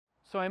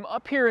So I'm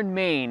up here in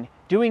Maine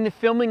doing the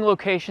filming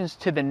locations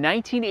to the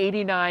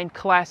 1989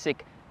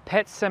 classic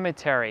Pet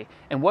Sematary.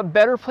 And what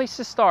better place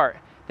to start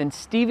than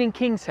Stephen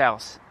King's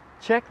house?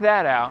 Check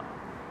that out.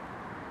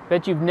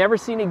 Bet you've never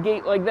seen a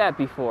gate like that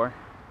before.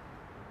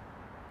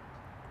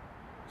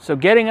 So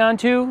getting on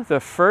to the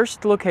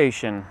first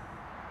location.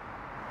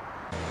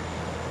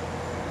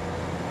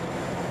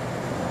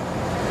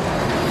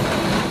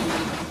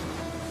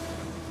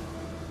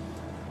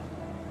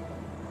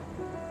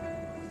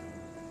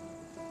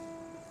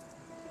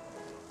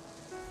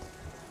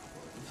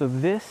 So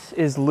this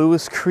is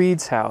Louis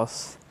Creed's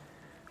house,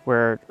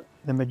 where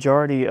the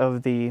majority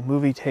of the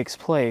movie takes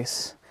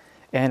place,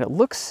 and it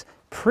looks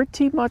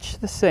pretty much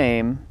the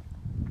same.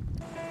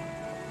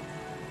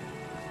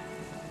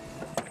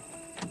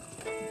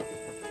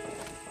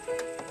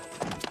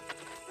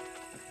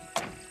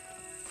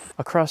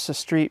 Across the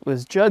street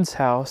was Judd's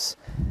house,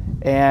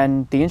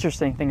 and the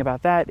interesting thing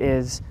about that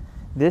is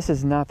this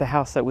is not the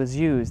house that was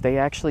used. They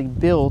actually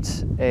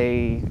built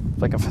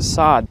like a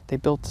facade. They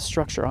built the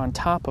structure on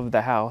top of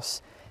the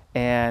house,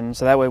 and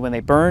so that way when they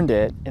burned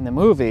it in the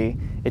movie,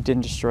 it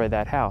didn't destroy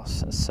that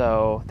house.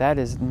 So that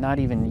is not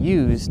even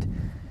used.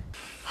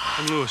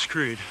 I'm Louis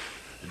Creed.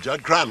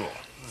 Judd Crandall.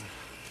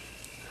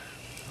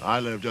 I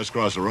live just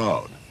across the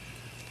road.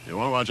 You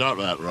want to watch out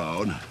for that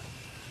road.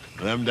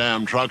 Them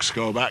damn trucks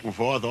go back and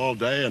forth all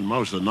day and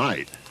most of the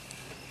night.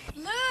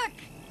 Look!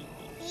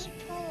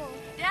 People.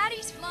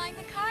 Daddy's flying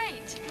the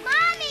kite.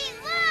 Mommy,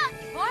 look!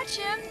 Watch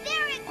him.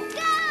 There it goes!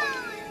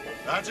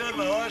 That's it,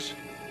 Louis.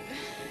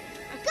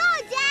 Go,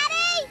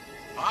 Daddy!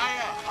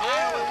 Higher,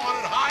 higher, we want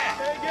it higher.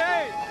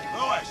 Hey,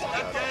 Louis,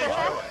 that gauge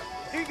to it.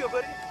 Here you go,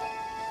 buddy.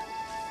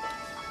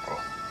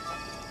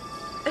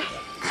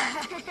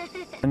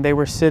 And they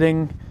were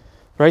sitting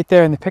right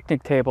there in the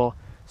picnic table.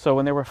 So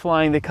when they were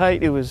flying the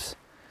kite, it was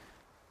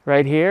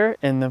right here,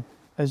 and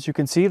as you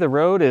can see, the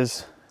road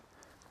is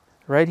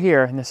right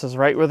here, and this is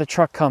right where the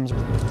truck comes.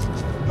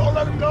 Don't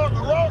let him go on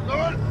the road,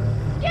 Louis.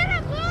 Get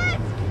him, Louis!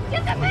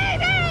 Get the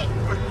baby!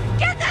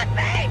 Get the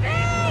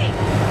baby!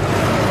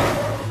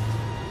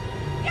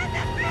 Get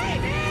the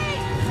baby!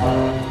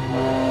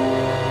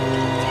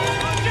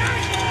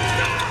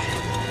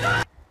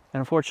 And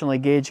unfortunately,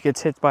 Gage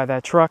gets hit by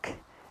that truck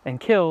and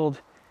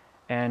killed,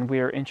 and we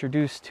are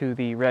introduced to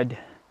the red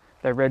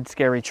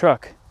scary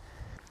truck.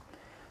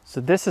 So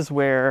this is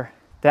where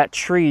that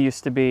tree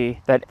used to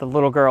be that the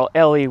little girl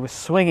Ellie was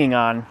swinging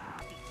on.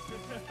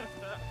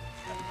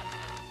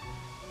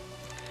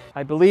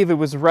 I believe it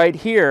was right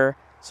here,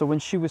 so when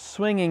she was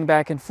swinging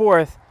back and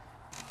forth,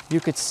 you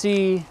could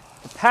see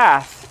the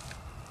path,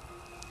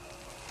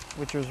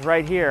 which was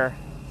right here,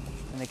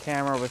 and the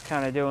camera was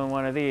kind of doing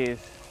one of these.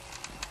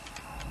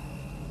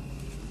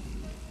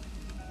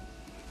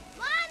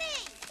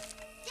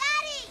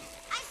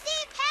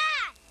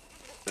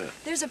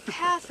 There's a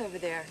path over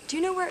there. Do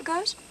you know where it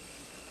goes?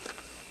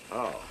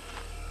 Oh.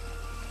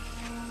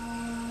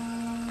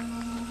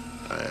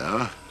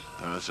 Yeah,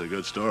 that's a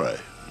good story.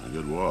 A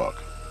good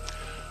walk.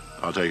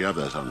 I'll take you up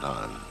there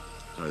sometime.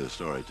 Tell you the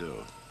story,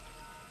 too.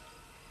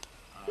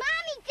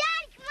 Mommy,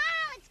 Daddy, come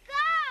on, let's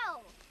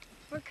go!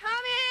 We're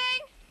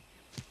coming!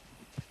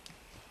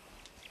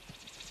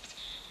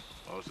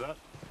 All set?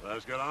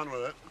 Let's get on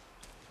with it.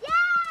 Yay!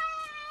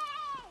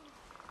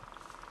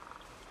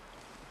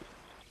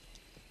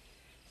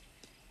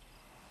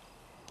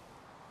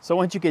 So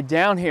once you get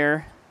down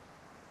here,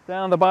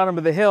 down the bottom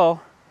of the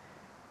hill,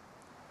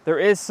 there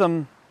is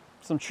some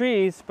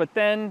trees, but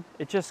then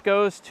it just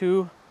goes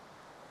to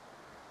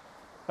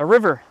a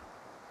river.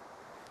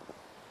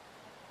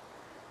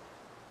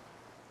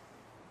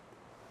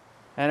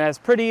 And as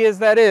pretty as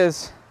that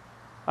is,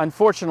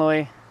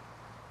 unfortunately,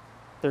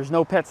 there's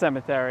no pet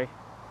cemetery.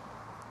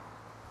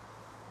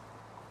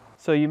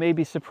 So you may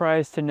be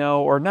surprised to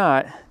know, or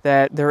not,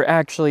 that there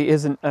actually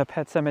isn't a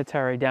pet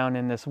cemetery down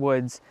in this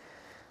woods.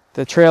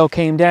 The trail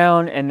came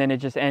down and then it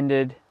just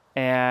ended,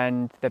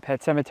 and the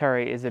pet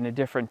cemetery is in a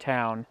different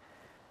town.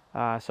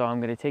 So I'm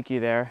going to take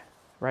you there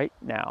right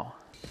now.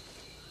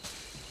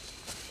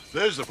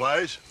 There's the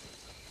place.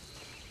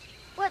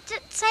 What's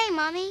it say,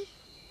 Mommy?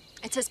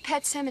 It says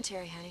Pet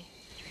Cemetery, honey.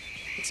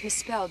 It's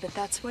misspelled, but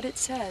that's what it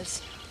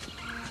says.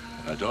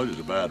 I told you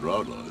it's a bad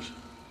road, Louis.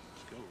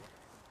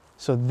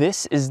 So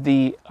this is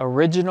the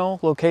original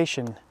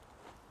location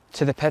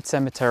to the pet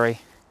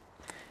cemetery.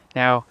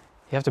 Now,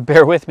 you have to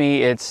bear with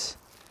me, it's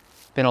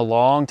been a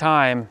long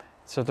time,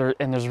 so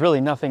there's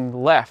really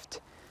nothing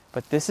left,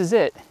 but this is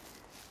it.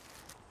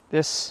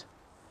 This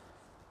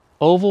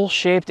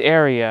oval-shaped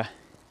area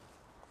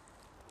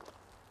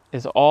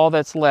is all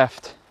that's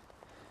left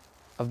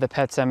of the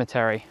pet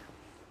cemetery.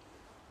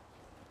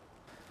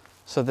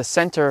 So the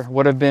center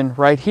would have been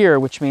right here,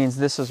 which means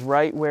this is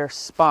right where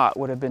Spot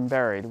would have been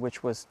buried,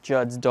 which was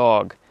Judd's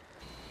dog.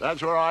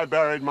 That's where I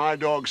buried my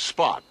dog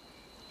Spot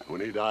when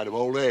he died of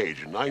old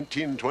age in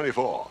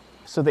 1924.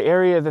 So the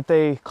area that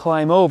they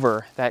climb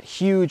over, that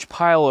huge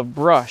pile of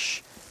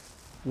brush,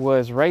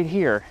 was right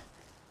here.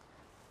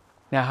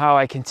 Now how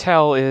I can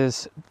tell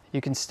is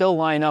you can still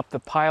line up the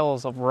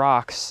piles of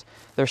rocks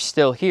they're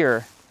still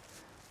here.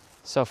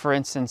 So for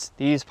instance,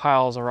 these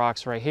piles of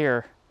rocks right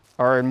here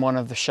are in one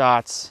of the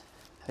shots.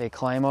 They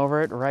climb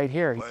over it right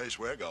here. The place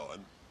we're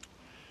going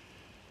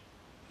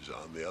is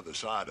on the other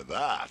side of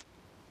that.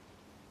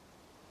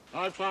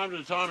 I've climbed it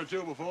a time or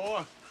two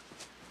before.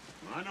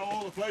 I know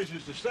all the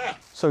places to step.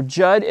 So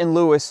Judd and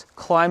Lewis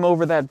climb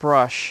over that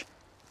brush,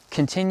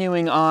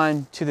 continuing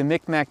on to the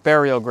Micmac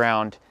burial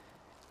ground.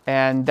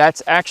 And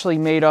that's actually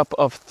made up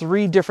of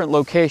 3 different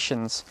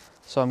locations.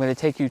 So I'm going to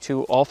take you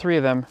to all 3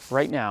 of them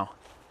right now.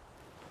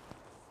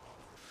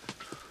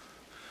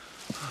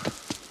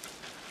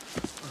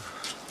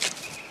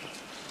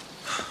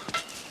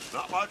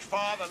 Not much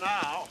farther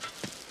now.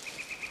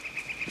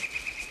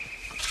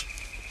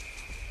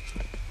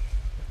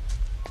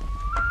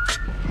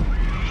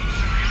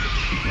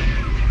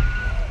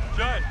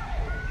 Judd,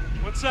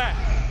 what's that?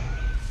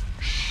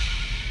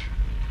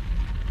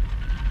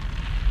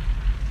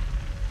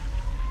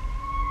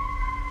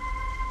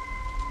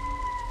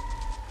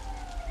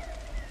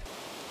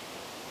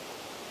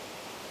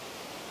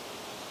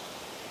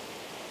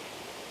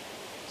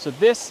 So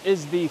this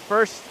is the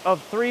first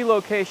of 3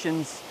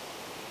 locations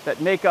that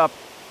make up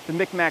the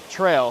Micmac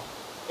Trail.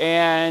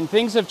 And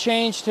things have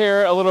changed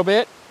here a little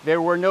bit.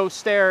 There were no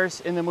stairs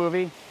in the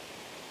movie,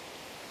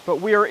 but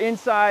we are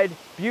inside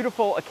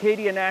beautiful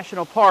Acadia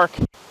National Park.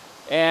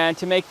 And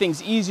to make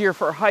things easier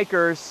for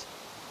hikers,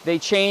 they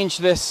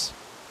changed this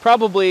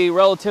probably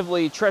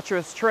relatively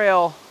treacherous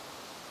trail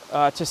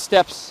to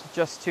steps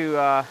just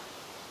to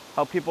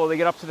help people to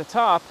get up to the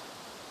top.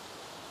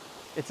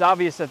 It's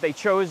obvious that they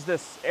chose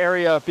this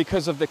area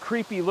because of the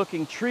creepy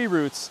looking tree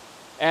roots.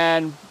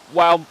 And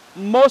while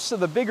most of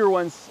the bigger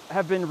ones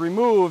have been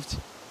removed,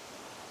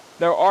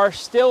 there are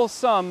still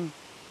some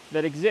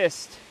that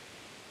exist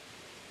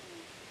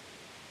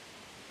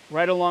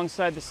right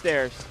alongside the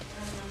stairs.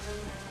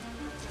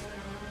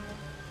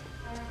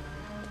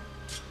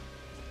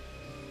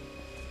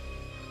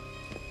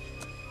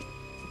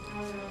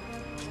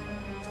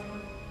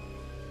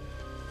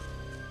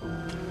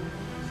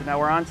 So now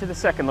we're on to the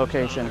second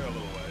location.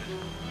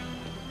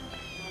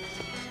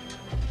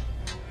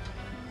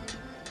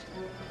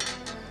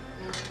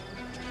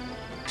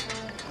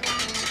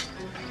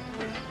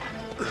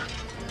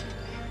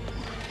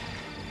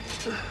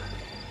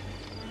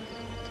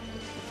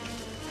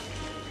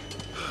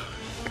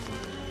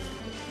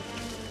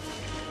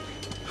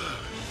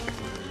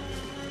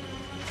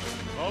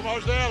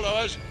 Almost there,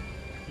 Lewis.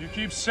 You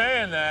keep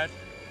saying that.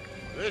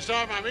 This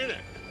time I mean it.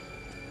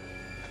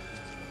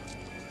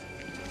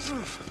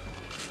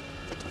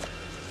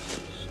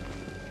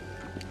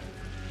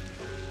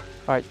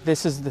 All right,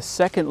 this is the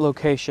second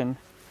location.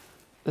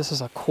 This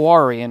is a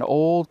quarry, an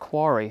old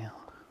quarry.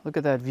 Look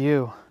at that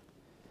view.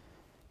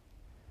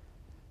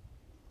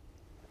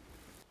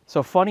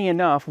 So funny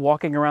enough,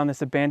 walking around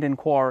this abandoned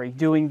quarry,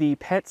 doing the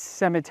Pet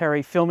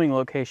Sematary filming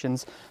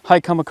locations, I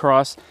come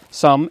across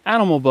some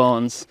animal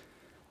bones.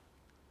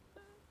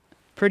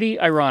 Pretty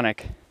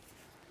ironic.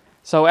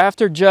 So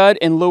after Judd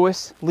and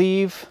Lewis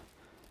leave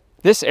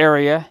this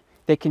area,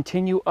 they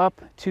continue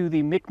up to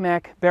the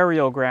Micmac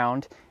burial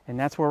ground, and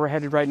that's where we're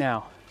headed right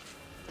now.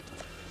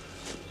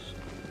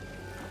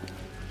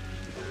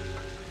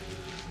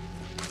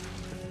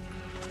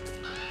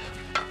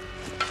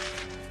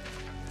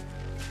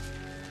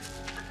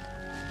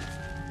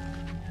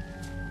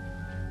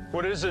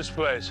 What is this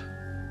place?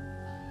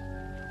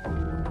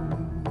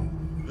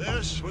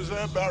 This was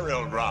their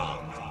burial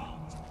ground.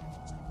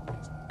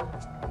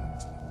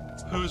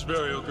 Whose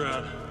burial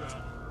ground?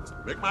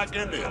 Micmac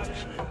Indians.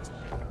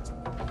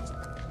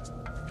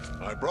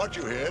 I brought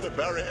you here to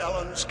bury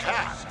Ellen's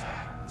cat.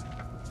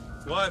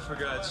 Why, for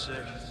God's sake?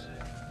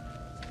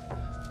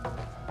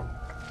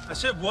 I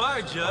said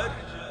why, Judd?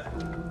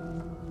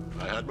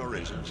 I had my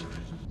reasons.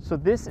 So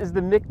this is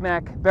the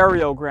Micmac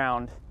burial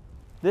ground.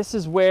 This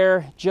is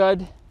where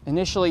Judd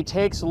initially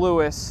takes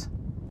Lewis,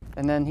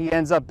 and then he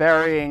ends up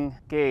burying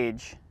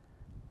Gage.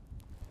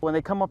 When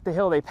they come up the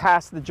hill, they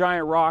pass the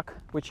giant rock,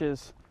 which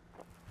is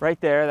right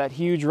there, that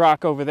huge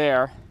rock over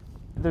there.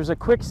 There's a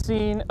quick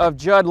scene of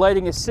Judd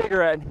lighting a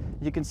cigarette.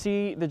 You can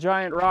see the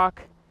giant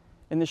rock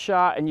in the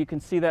shot, and you can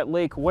see that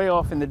lake way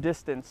off in the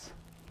distance.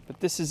 But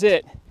this is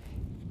it.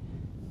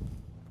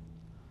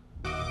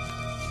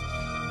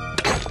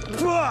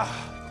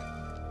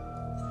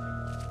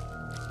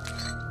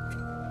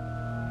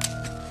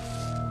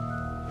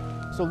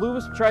 So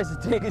Lewis tries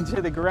to dig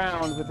into the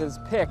ground with his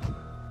pick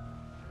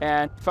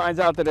and finds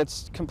out that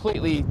it's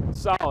completely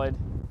solid.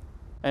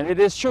 And it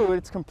is true,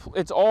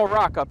 it's all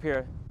rock up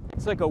here.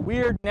 It's like a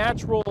weird,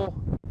 natural,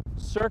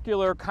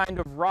 circular kind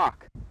of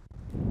rock.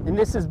 And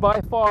this is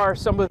by far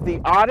some of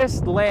the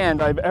oddest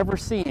land I've ever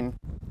seen.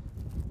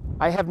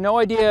 I have no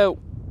idea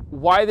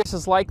why this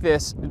is like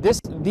this.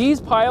 These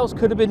piles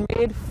could have been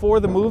made for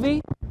the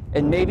movie,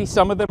 and maybe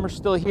some of them are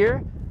still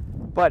here.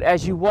 But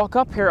as you walk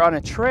up here on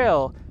a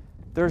trail,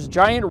 there's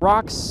giant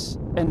rocks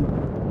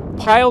and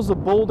piles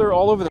of boulder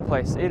all over the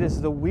place. It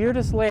is the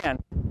weirdest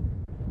land.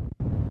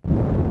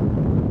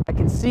 I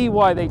can see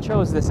why they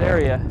chose this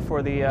area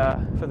for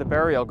the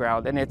burial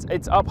ground. And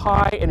it's up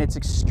high and it's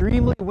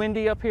extremely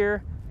windy up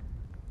here.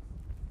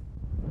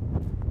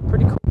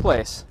 Pretty cool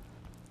place.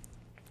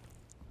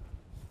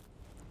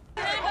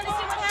 Anybody see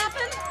what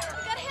happened?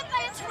 We got hit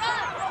by a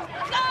truck.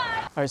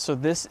 God! All right, so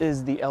this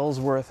is the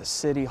Ellsworth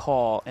City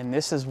Hall, and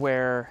this is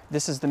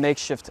the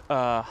makeshift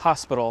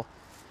hospital.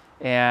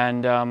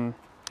 And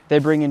they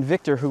bring in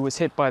Victor, who was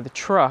hit by the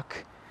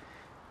truck,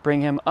 bring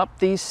him up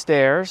these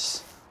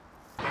stairs.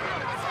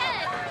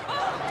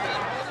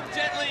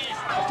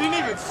 Didn't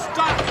even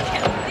stop.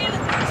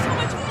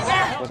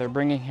 So they're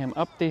bringing him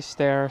up these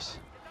stairs,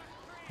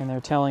 and they're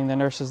telling the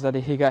nurses that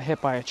he got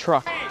hit by a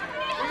truck.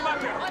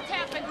 What's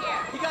happened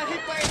here? He got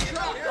hit by a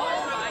truck.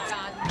 Oh my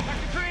God.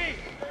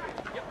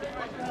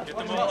 Get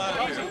them all out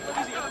of here.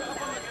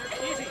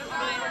 Easy. All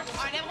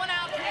right, everyone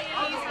out,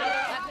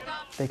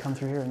 please. They come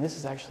through here, and this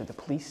is actually the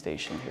police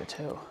station here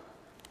too.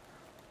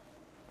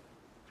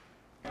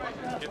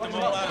 Get them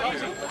all out of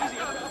here. All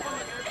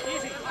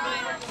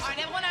right,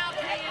 everyone out,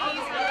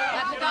 please.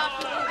 Let the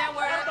doctors do their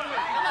work. Come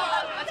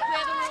on, let's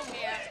clear the room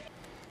here.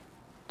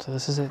 So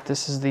this is it.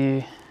 This is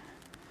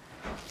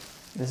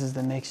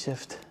the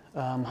makeshift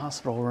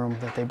hospital room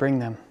that they bring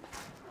them.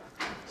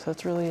 So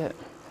that's really it.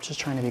 Just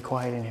trying to be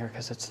quiet in here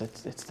because it's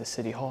the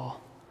city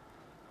hall.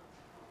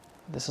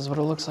 This is what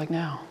it looks like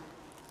now.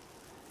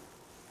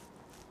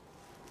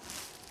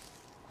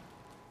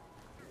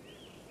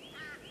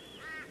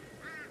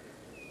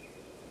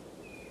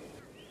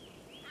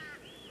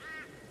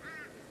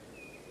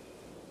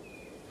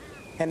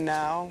 And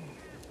now,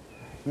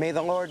 may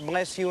the Lord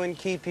bless you and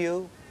keep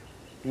you.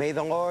 May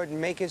the Lord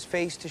make his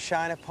face to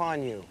shine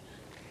upon you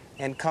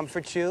and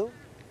comfort you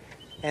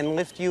and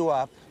lift you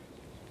up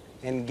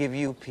and give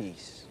you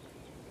peace.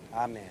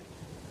 Amen.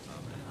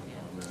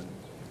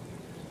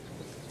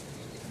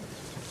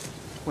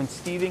 When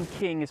Stephen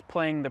King is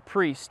playing the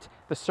priest,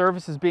 the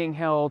service is being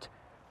held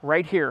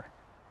right here.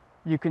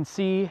 You can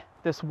see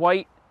this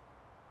white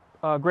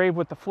grave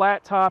with the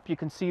flat top. You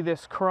can see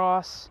this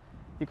cross.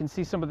 You can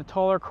see some of the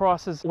taller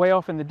crosses way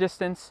off in the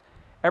distance.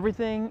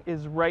 Everything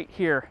is right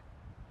here.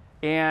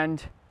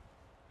 And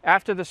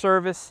after the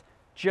service,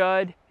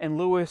 Judd and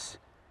Lewis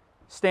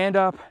stand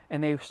up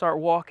and they start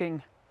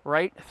walking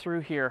right through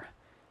here.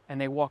 And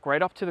they walk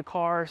right up to the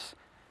cars.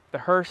 The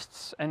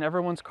Hearsts and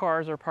everyone's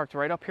cars are parked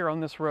right up here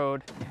on this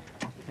road.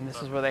 And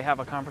this is where they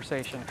have a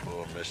conversation.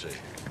 Poor Missy.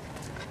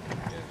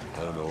 I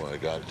don't know why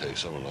God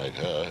takes someone like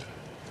her.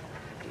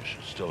 She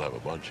should still have a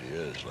bunch of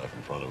years left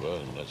in front of her,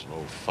 and lets an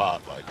old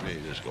fart like me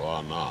just go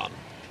on and on.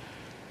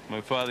 My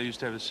father used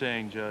to have a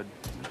saying, Judd.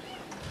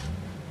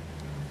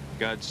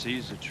 God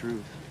sees the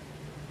truth,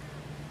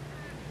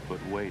 but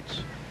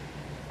waits.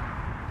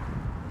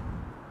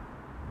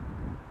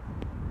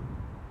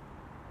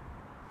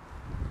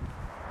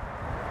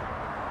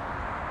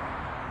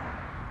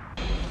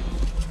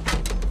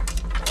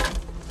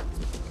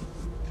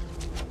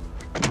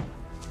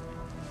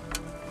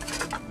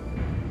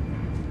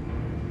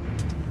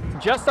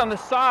 Just on the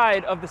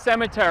side of the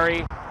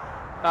cemetery,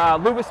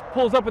 Lewis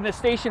pulls up in the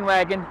station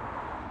wagon,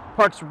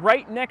 parks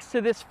right next to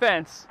this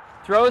fence,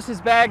 throws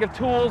his bag of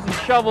tools and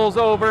shovels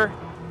over.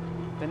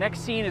 The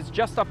next scene is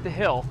just up the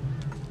hill.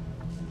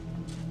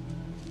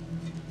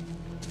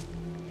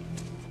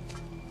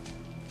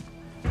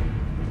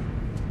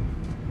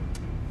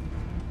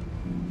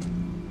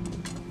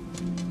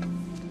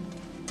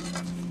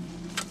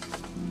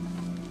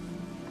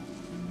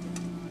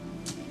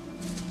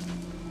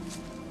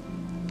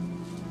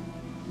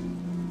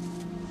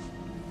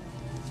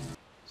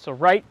 So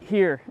right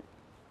here,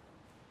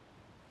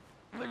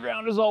 the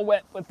ground is all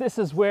wet, but this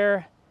is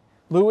where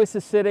Lewis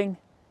is sitting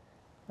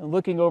and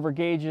looking over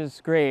Gage's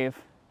grave,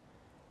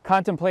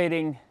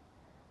 contemplating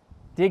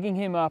digging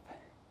him up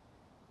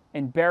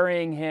and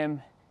burying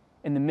him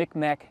in the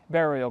Micmac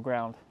burial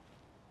ground.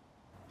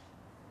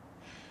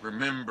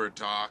 Remember,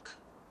 Doc,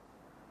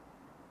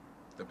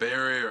 the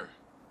barrier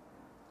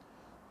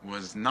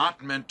was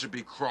not meant to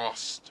be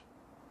crossed.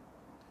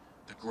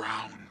 The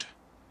ground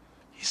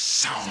is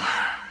sour.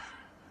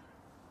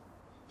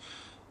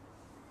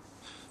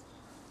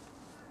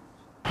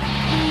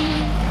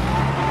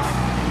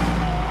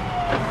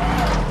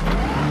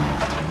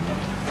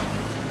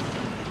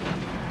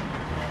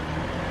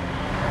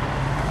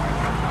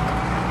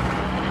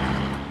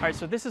 All right,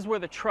 so this is where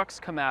the trucks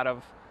come out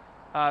of.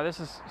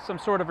 This is some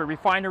sort of a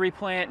refinery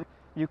plant.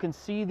 You can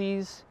see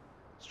these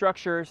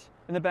structures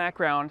in the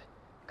background.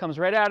 Comes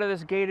right out of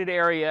this gated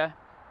area,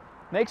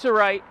 makes a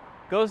right,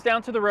 goes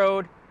down to the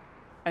road,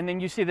 and then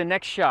you see the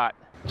next shot.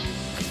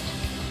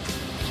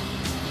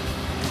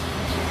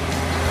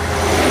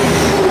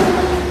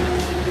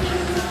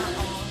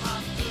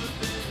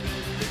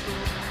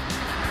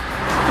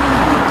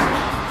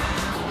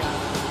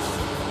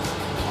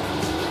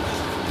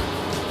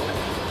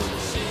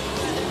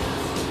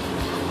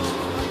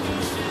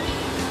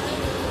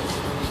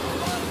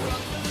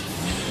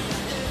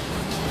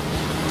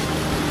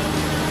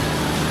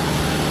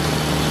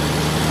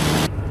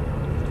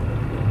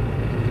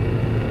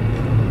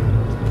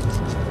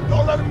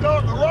 Don't let him go!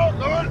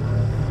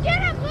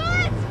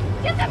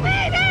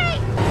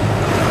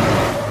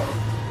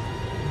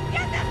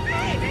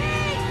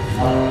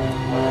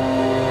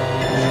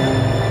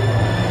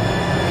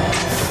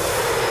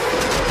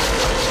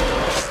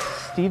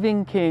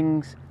 Stephen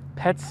King's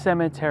Pet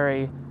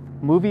Sematary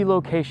movie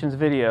locations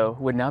video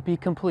would not be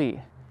complete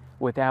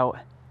without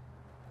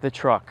the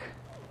truck.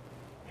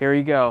 Here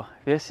you go.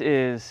 This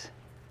is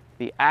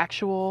the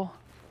actual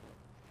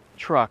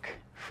truck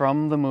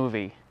from the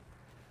movie,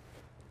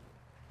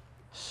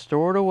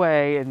 stored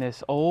away in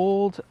this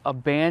old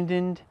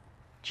abandoned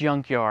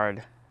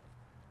junkyard.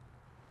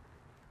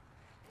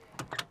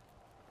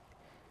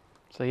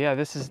 So yeah,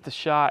 this is the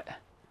shot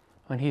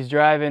when he's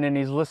driving and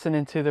he's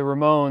listening to the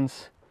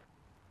Ramones.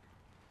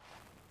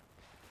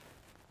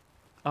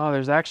 Oh,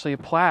 there's actually a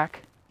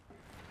plaque.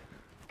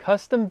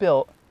 Custom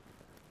built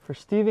for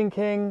Stephen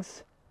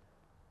King's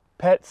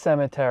Pet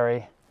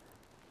Sematary.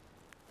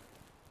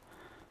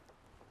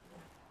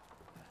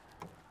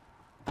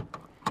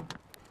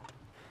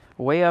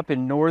 Way up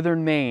in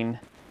northern Maine.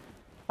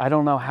 I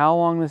don't know how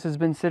long this has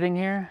been sitting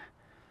here,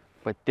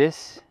 but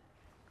this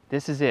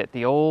is it,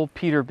 the old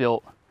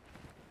Peterbilt.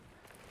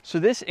 So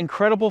this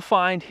incredible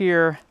find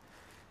here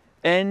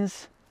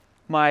ends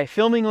my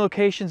filming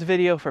locations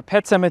video for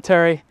Pet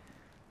Sematary.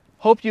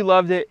 Hope you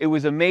loved it. It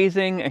was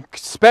amazing,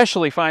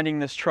 especially finding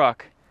this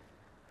truck.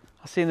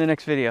 I'll see you in the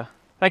next video.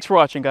 Thanks for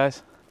watching,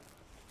 guys.